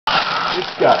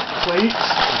It's got plates,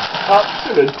 and cups,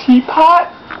 and a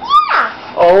teapot.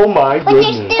 Yeah. Oh my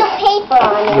goodness. But there's still paper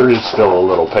on it. There is still a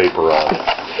little paper on it.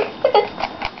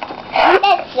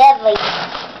 That's lovely.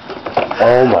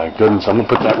 Oh my goodness, I'm going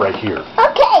to put that right here.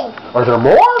 Okay. Are there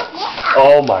more? Yeah.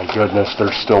 Oh my goodness,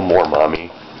 there's still more, Mommy.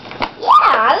 Yeah,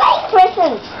 I like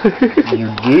presents. You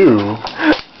do?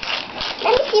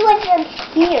 Let me see what's in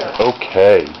here.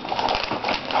 Okay.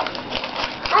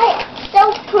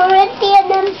 So pretty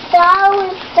and then so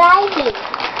exciting.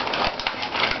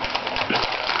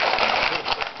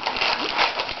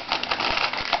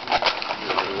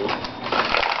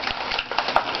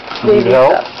 Need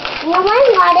help? No, I'm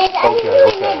not. I'm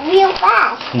doing it real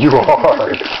fast. You are.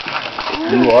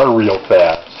 You are real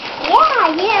fast.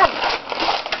 Yeah.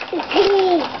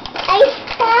 I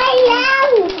saw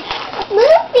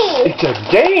movie. It's a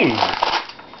game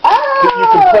Oh. that you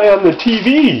can play on the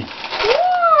TV.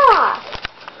 Yeah.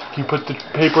 Can you put the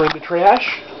paper in the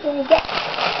trash?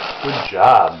 Yeah. Good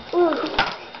job.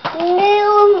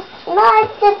 No, not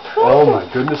the present. Oh my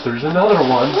goodness, there's another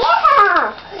one.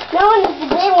 Yeah. No one is the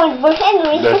big one for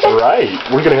Henry. That's right.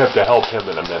 We're going to have to help him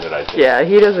in a minute, I think. Yeah,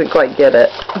 he doesn't quite get it.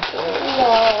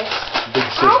 No. Big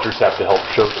sisters have to help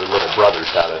show their little brothers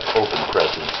how to open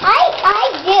presents. I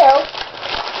do.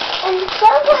 And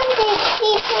sometimes they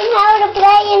teach him how to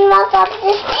play and walk up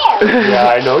the stairs.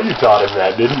 Yeah, I know you taught him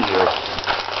that, didn't you?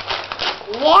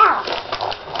 Yeah.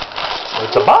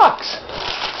 It's a box.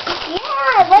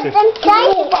 Yeah, what's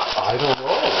inside the box? I don't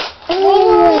know.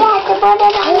 You have to put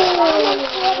it on the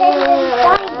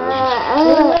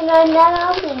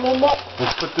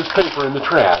Let's put this paper in the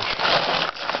trash.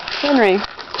 Henry,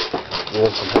 You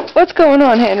want some help? what's going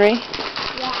on, Henry? All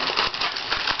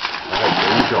right,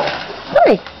 there you go.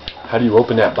 Hurry. How do you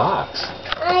open that box?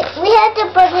 We have to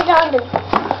put it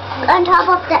on top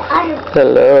of the other.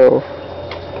 Hello.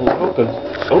 Pull it open.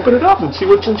 Open it up and see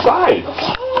what's inside.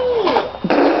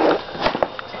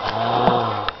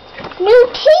 New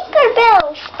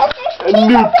Tinkerbell. A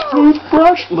new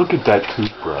toothbrush? Look at that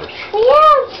toothbrush.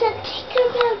 Yeah, it's a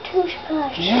Tinkerbell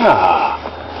toothbrush.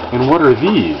 Yeah. And what are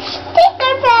these?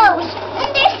 Tinkerbells. And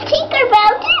there's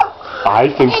Tinkerbell too. I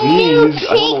think these,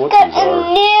 I don't know what these are.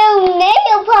 New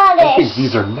nail polish. I think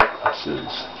these are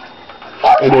necklaces.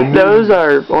 And a new, Those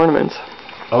are ornaments.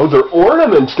 oh, they're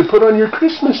ornaments to put on your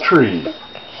Christmas tree.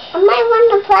 I might want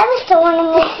to play with the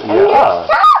ornaments. And Yeah. new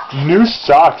socks. New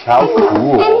socks, how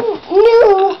cool. And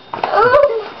new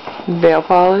Nail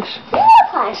polish. nail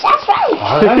polish. That's right.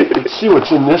 All right, let's see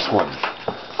what's in this one.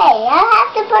 Hey, I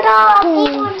have to put all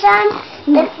these ones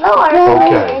on the floor.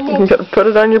 Okay. You gotta put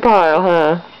it on your pile,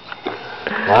 huh?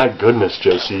 My goodness,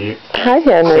 Josie. Hi,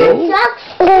 Henry. Socks.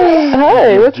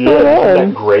 Hi, what's Yeah, going isn't that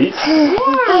on? great? Yeah,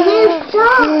 new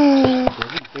socks.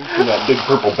 Everything's in that big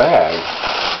purple bag.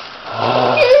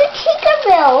 New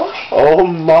Tinkerbell. Oh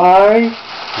my.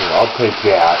 Here, I'll take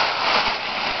that.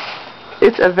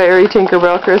 It's a very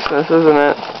Tinkerbell Christmas, isn't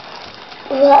it?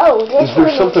 Whoa, this Is there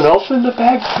one something else in the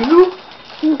bag too?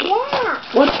 Yeah.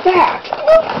 What's that?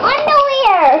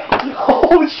 Underwear.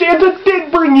 Oh, Santa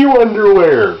did bring you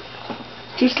underwear.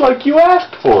 Just like you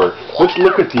asked for. Let's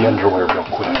look at the underwear real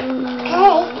quick. Okay.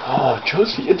 Oh,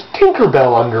 Josie, it's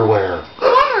Tinkerbell underwear.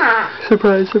 Yeah.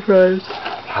 Surprise, surprise.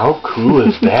 How cool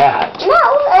is that? No,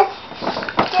 let's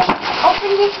just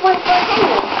open this one for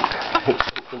Henry. Let's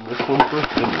open this one for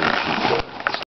Henry, she said.